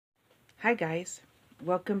Hi guys,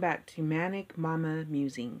 welcome back to Manic Mama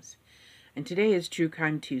Musings, and today is True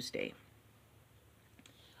Crime Tuesday.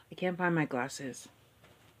 I can't find my glasses,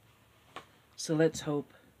 so let's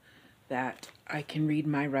hope that I can read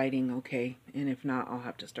my writing okay, and if not, I'll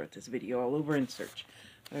have to start this video all over and search.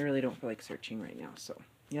 But I really don't feel like searching right now, so.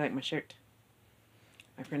 You like my shirt?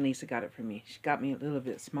 My friend Lisa got it for me. She got me a little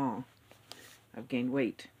bit small. I've gained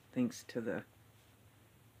weight thanks to the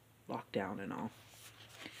lockdown and all.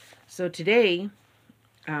 So today,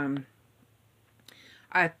 I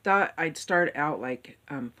thought I'd start out like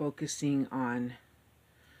focusing on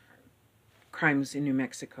crimes in New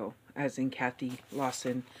Mexico, as in Kathy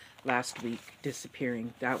Lawson last week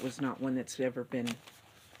disappearing. That was not one that's ever been,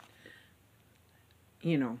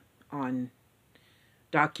 on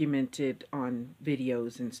documented on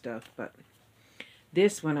videos and stuff. But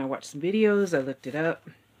this one, I watched some videos, I looked it up.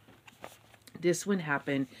 This one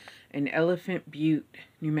happened in Elephant Butte,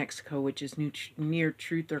 New Mexico, which is near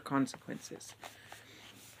Truth or Consequences.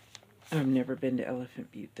 I've never been to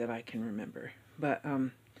Elephant Butte that I can remember. But,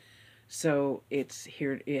 so it's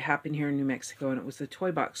here, it happened here in New Mexico, and it was the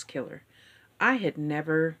Toy Box Killer. I had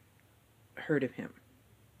never heard of him.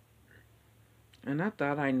 And I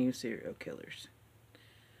thought I knew serial killers.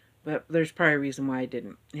 But there's probably a reason why I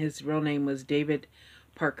didn't. His real name was David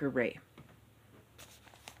Parker Ray.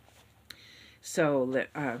 So,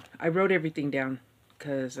 I wrote everything down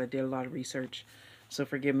because I did a lot of research. So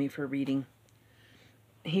forgive me for reading.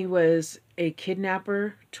 He was a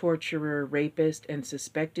kidnapper, torturer, rapist, and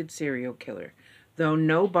suspected serial killer. Though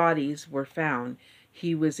no bodies were found,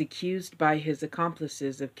 he was accused by his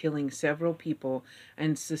accomplices of killing several people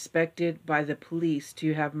and suspected by the police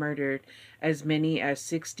to have murdered as many as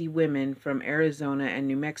 60 women from Arizona and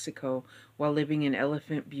New Mexico while living in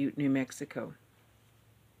Elephant Butte, New Mexico.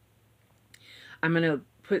 I'm going to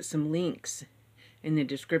put some links in the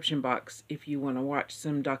description box if you want to watch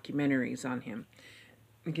some documentaries on him,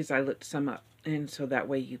 because I looked some up, and so that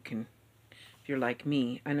way you can, if you're like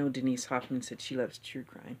me, I know Denise Hoffman said she loves true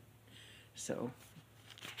crime, so,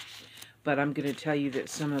 but I'm going to tell you that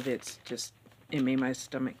some of it's just, it made my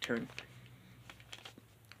stomach turn.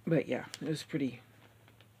 But yeah, it was pretty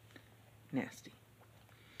nasty.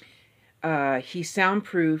 He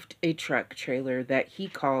soundproofed a truck trailer that he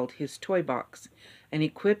called his toy box and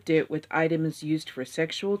equipped it with items used for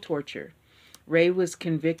sexual torture. Ray was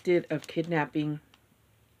convicted of kidnapping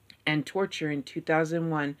and torture in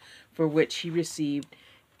 2001, for which he received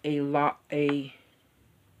a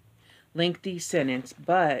lengthy sentence,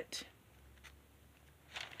 but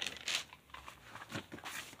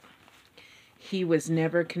he was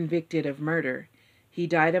never convicted of murder. He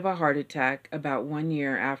died of a heart attack about 1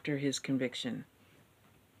 year after his conviction.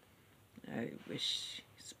 I wish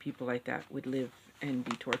people like that would live and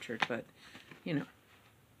be tortured, but, you know,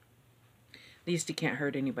 at least he can't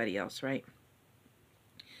hurt anybody else, right?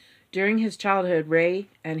 During his childhood, Ray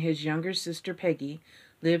and his younger sister Peggy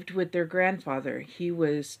lived with their grandfather. He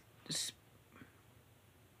was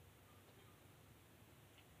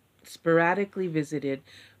sporadically visited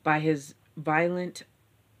by his violent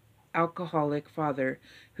alcoholic father,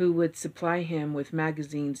 who would supply him with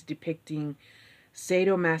magazines depicting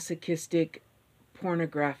sadomasochistic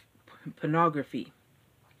pornography.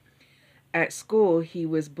 At school, he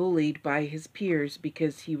was bullied by his peers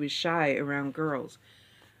because he was shy around girls.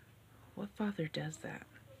 What father does that?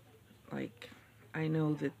 Like, I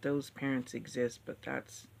know that those parents exist, but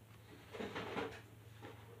that's...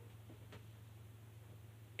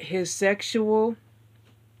 His sexual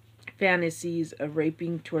fantasies of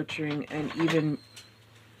raping, torturing, and even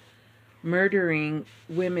murdering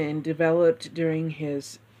women developed during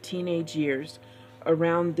his teenage years.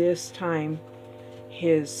 Around this time,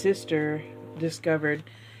 his sister discovered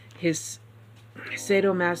his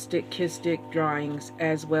sadomasochistic drawings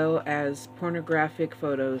as well as pornographic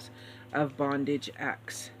photos of bondage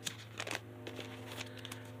acts.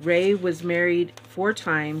 Ray was married 4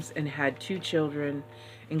 times and had 2 children,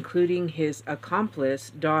 including his accomplice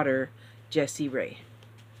daughter, Jessie Ray.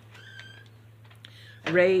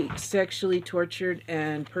 Ray sexually tortured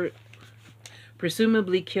and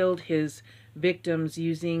presumably killed his victims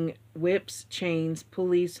using whips, chains,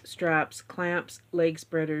 pulleys, straps, clamps, leg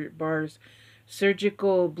spreader bars,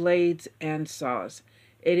 surgical blades, and saws.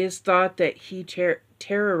 It is thought that he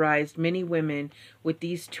terrorized many women with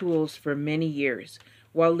these tools for many years.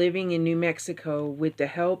 While living in New Mexico with the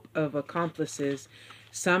help of accomplices,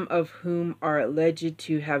 some of whom are alleged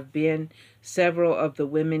to have been several of the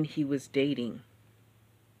women he was dating.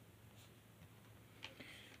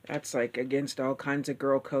 That's like against all kinds of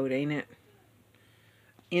girl code, ain't it?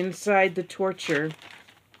 Inside the torture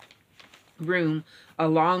room,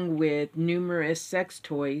 along with numerous sex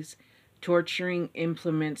toys, torturing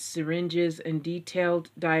implements, syringes, and detailed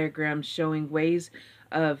diagrams showing ways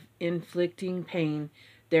of inflicting pain.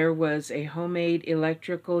 There was a homemade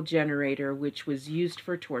electrical generator which was used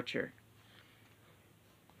for torture.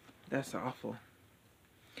 That's awful.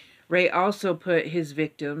 Ray also put his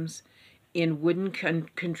victims in wooden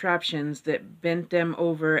contraptions that bent them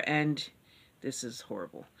over and, this is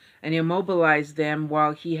horrible, and immobilized them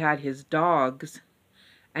while he had his dogs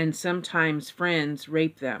and sometimes friends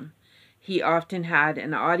rape them. He often had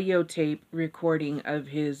an audio tape recording of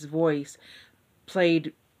his voice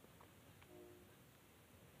played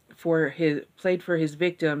for his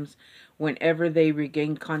victims whenever they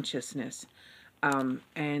regained consciousness.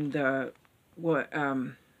 And what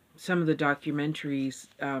some of the documentaries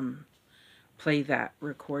play that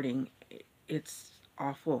recording. It's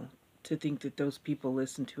awful to think that those people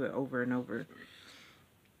listen to it over and over.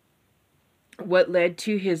 What led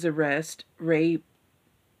to his arrest, Ray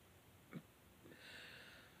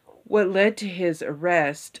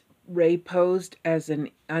posed as an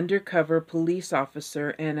undercover police officer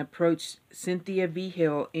and approached Cynthia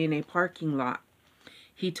Vigil in a parking lot.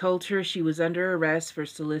 He told her she was under arrest for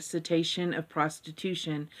solicitation of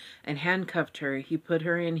prostitution and handcuffed her. He put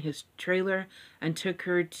her in his trailer and took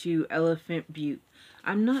her to Elephant Butte.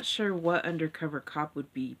 I'm not sure what undercover cop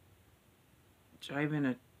would be driving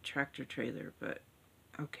a tractor trailer, but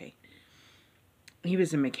okay. He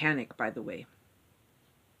was a mechanic, by the way.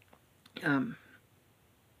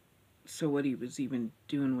 So what he was even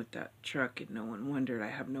doing with that truck, and no one wondered, I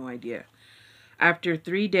have no idea. After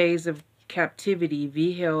 3 days of captivity,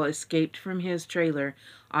 Vigil escaped from his trailer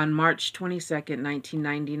on March 22nd,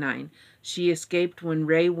 1999. She escaped when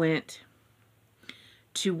Ray went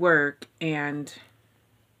to work and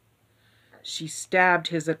she stabbed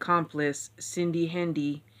his accomplice, Cindy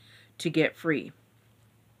Hendy, to get free.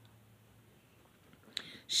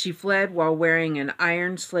 She fled while wearing an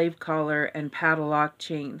iron slave collar and padlock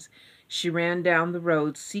chains. She ran down the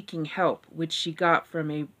road seeking help, which she got from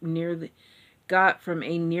a nearby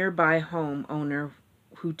homeowner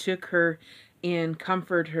who took her in,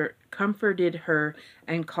 comforted her,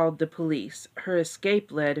 and called the police. Her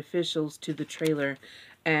escape led officials to the trailer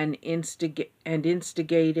and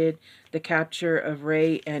instigated the capture of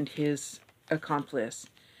Ray and his accomplices,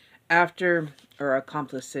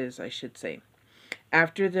 I should say.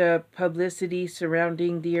 After the publicity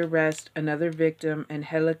surrounding the arrest, another victim,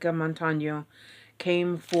 Angelica Montano,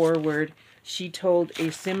 came forward. She told a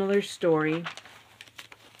similar story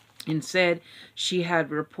and said she had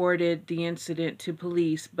reported the incident to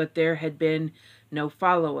police, but there had been no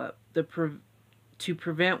follow-up. To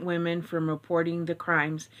prevent women from reporting the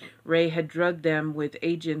crimes, Ray had drugged them with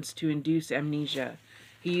agents to induce amnesia.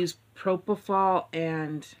 He used propofol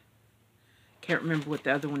and can't remember what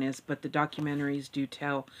the other one is, but the documentaries do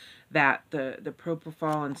tell that the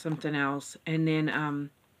propofol and something else, and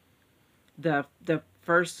then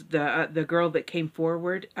the girl that came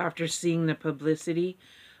forward after seeing the publicity,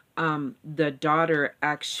 the daughter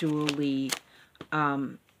actually,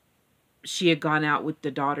 she had gone out with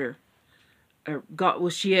the daughter.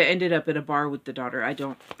 She ended up at a bar with the daughter. I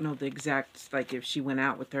don't know the exact, like if she went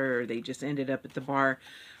out with her or they just ended up at the bar.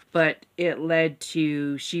 But it led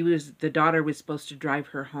to, the daughter was supposed to drive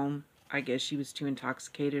her home. I guess she was too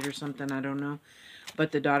intoxicated or something, I don't know.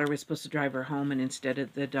 But the daughter was supposed to drive her home, and instead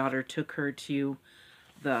the daughter took her to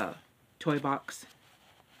the toy box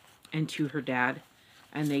and to her dad,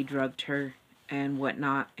 and they drugged her and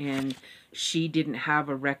whatnot, and she didn't have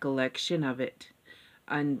a recollection of it.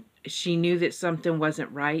 And she knew that something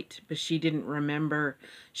wasn't right, but she didn't remember.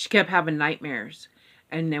 She kept having nightmares.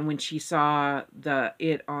 And then when she saw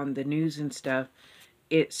it on the news and stuff,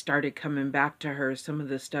 it started coming back to her, some of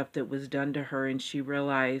the stuff that was done to her, and she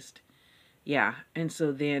realized, yeah. And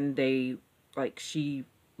so then she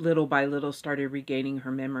little by little started regaining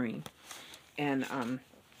her memory. And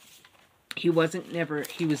he was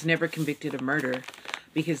never convicted of murder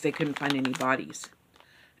because they couldn't find any bodies.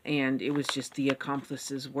 And it was just the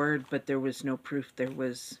accomplice's word, but there was no proof there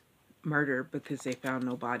was murder because they found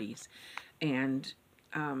no bodies. And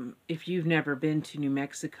if you've never been to New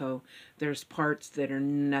Mexico, there's parts that are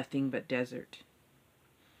nothing but desert.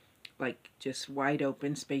 Like just wide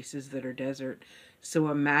open spaces that are desert. So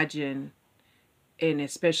imagine, and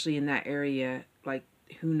especially in that area, like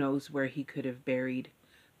who knows where he could have buried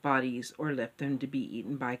bodies or left them to be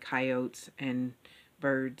eaten by coyotes and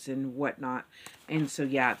birds and whatnot. And so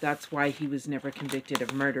yeah, that's why he was never convicted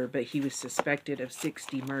of murder, but he was suspected of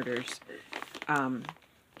 60 murders. And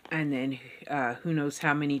then who knows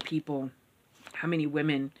how many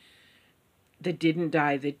women that didn't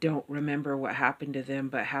die, that don't remember what happened to them,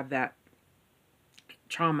 but have that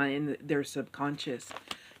trauma in their subconscious.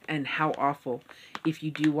 And how awful. If you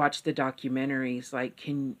do watch the documentaries, like,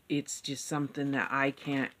 it's just something that I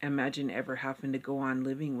can't imagine ever having to go on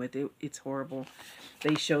living with. It's horrible.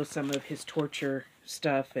 They show some of his torture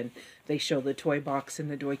stuff, and they show the toy box in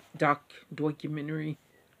the documentary.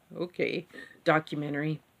 Okay,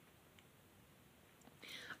 documentary.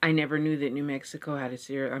 I never knew that New Mexico had a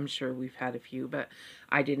serial. I'm sure we've had a few, but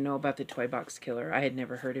I didn't know about the toy box killer. I had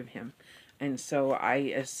never heard of him. And so I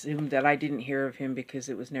assumed that I didn't hear of him because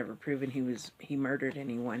it was never proven he murdered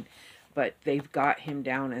anyone. But they've got him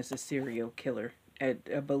down as a serial killer, a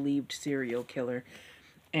believed serial killer.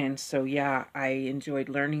 And so, yeah, I enjoyed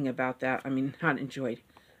learning about that. I mean, not enjoyed.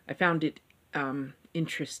 I found it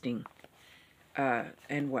interesting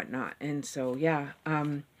and whatnot. And so, yeah,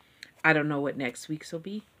 I don't know what next week's will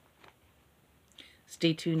be.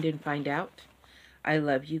 Stay tuned and find out. I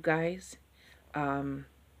love you guys.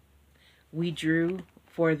 We drew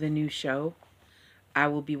for the new show. I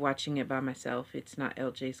will be watching it by myself. It's not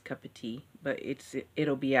LJ's cup of tea, but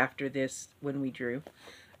it'll be after this when we drew.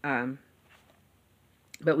 But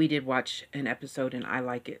we did watch an episode and I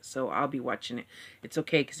like it, so I'll be watching it. It's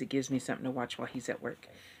okay because it gives me something to watch while he's at work.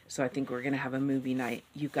 So I think we're going to have a movie night.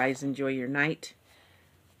 You guys enjoy your night.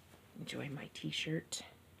 Enjoy my t-shirt.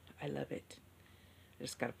 I love it. I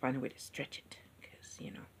just got to find a way to stretch it because,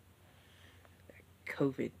 you know,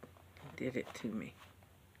 COVID did it to me.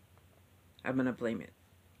 I'm going to blame it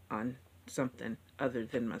on something other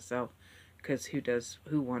than myself, because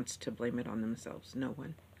who wants to blame it on themselves? No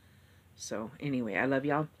one. So anyway, I love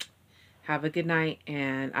y'all. Have a good night,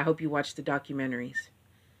 and I hope you watch the documentaries.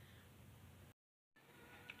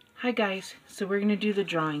 Hi guys, so we're going to do the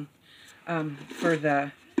drawing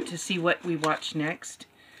to see what we watch next.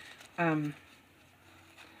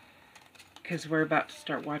 Because we're about to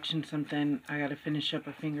start watching something. I got to finish up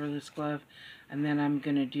A Fingerless Glove, and then I'm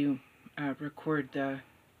going to record the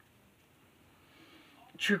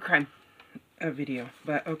true crime video.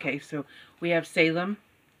 But okay, so we have Salem,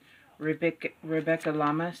 Rebecca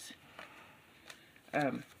Lamas,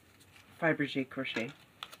 Fabergé crochet.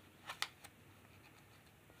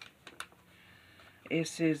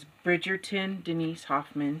 This is Bridgerton, Denise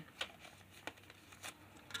Hoffman.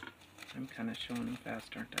 I'm kind of showing them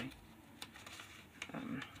fast, aren't I?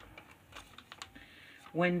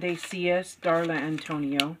 When They See Us, Darla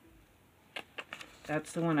Antonio.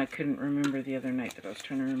 That's the one I couldn't remember the other night that I was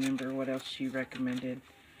trying to remember what else she recommended.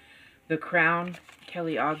 The Crown,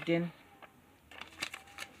 Kelly Ogden.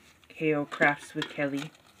 KO Crafts with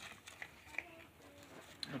Kelly.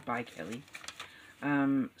 Or by Kelly.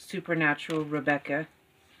 Supernatural, Rebecca.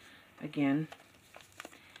 Again.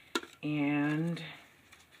 And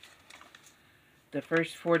The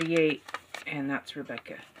First 48, and that's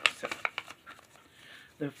Rebecca. So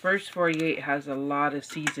the First 48 has a lot of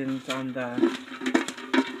seasons on the,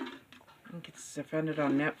 I found it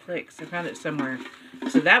on Netflix. I found it somewhere.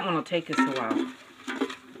 So that one will take us a while.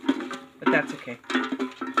 But that's okay.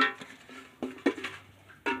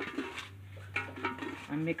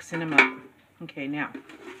 I'm mixing them up. Okay, now.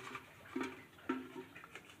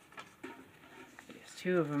 There's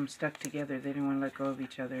two of them stuck together. They didn't want to let go of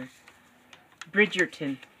each other.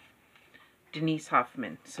 Bridgerton, Denise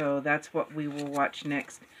Hoffman. So that's what we will watch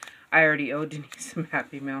next. I already owe Denise some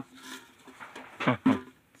Happy Meal.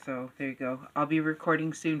 So there you go. I'll be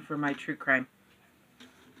recording soon for my true crime.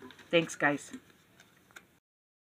 Thanks, guys.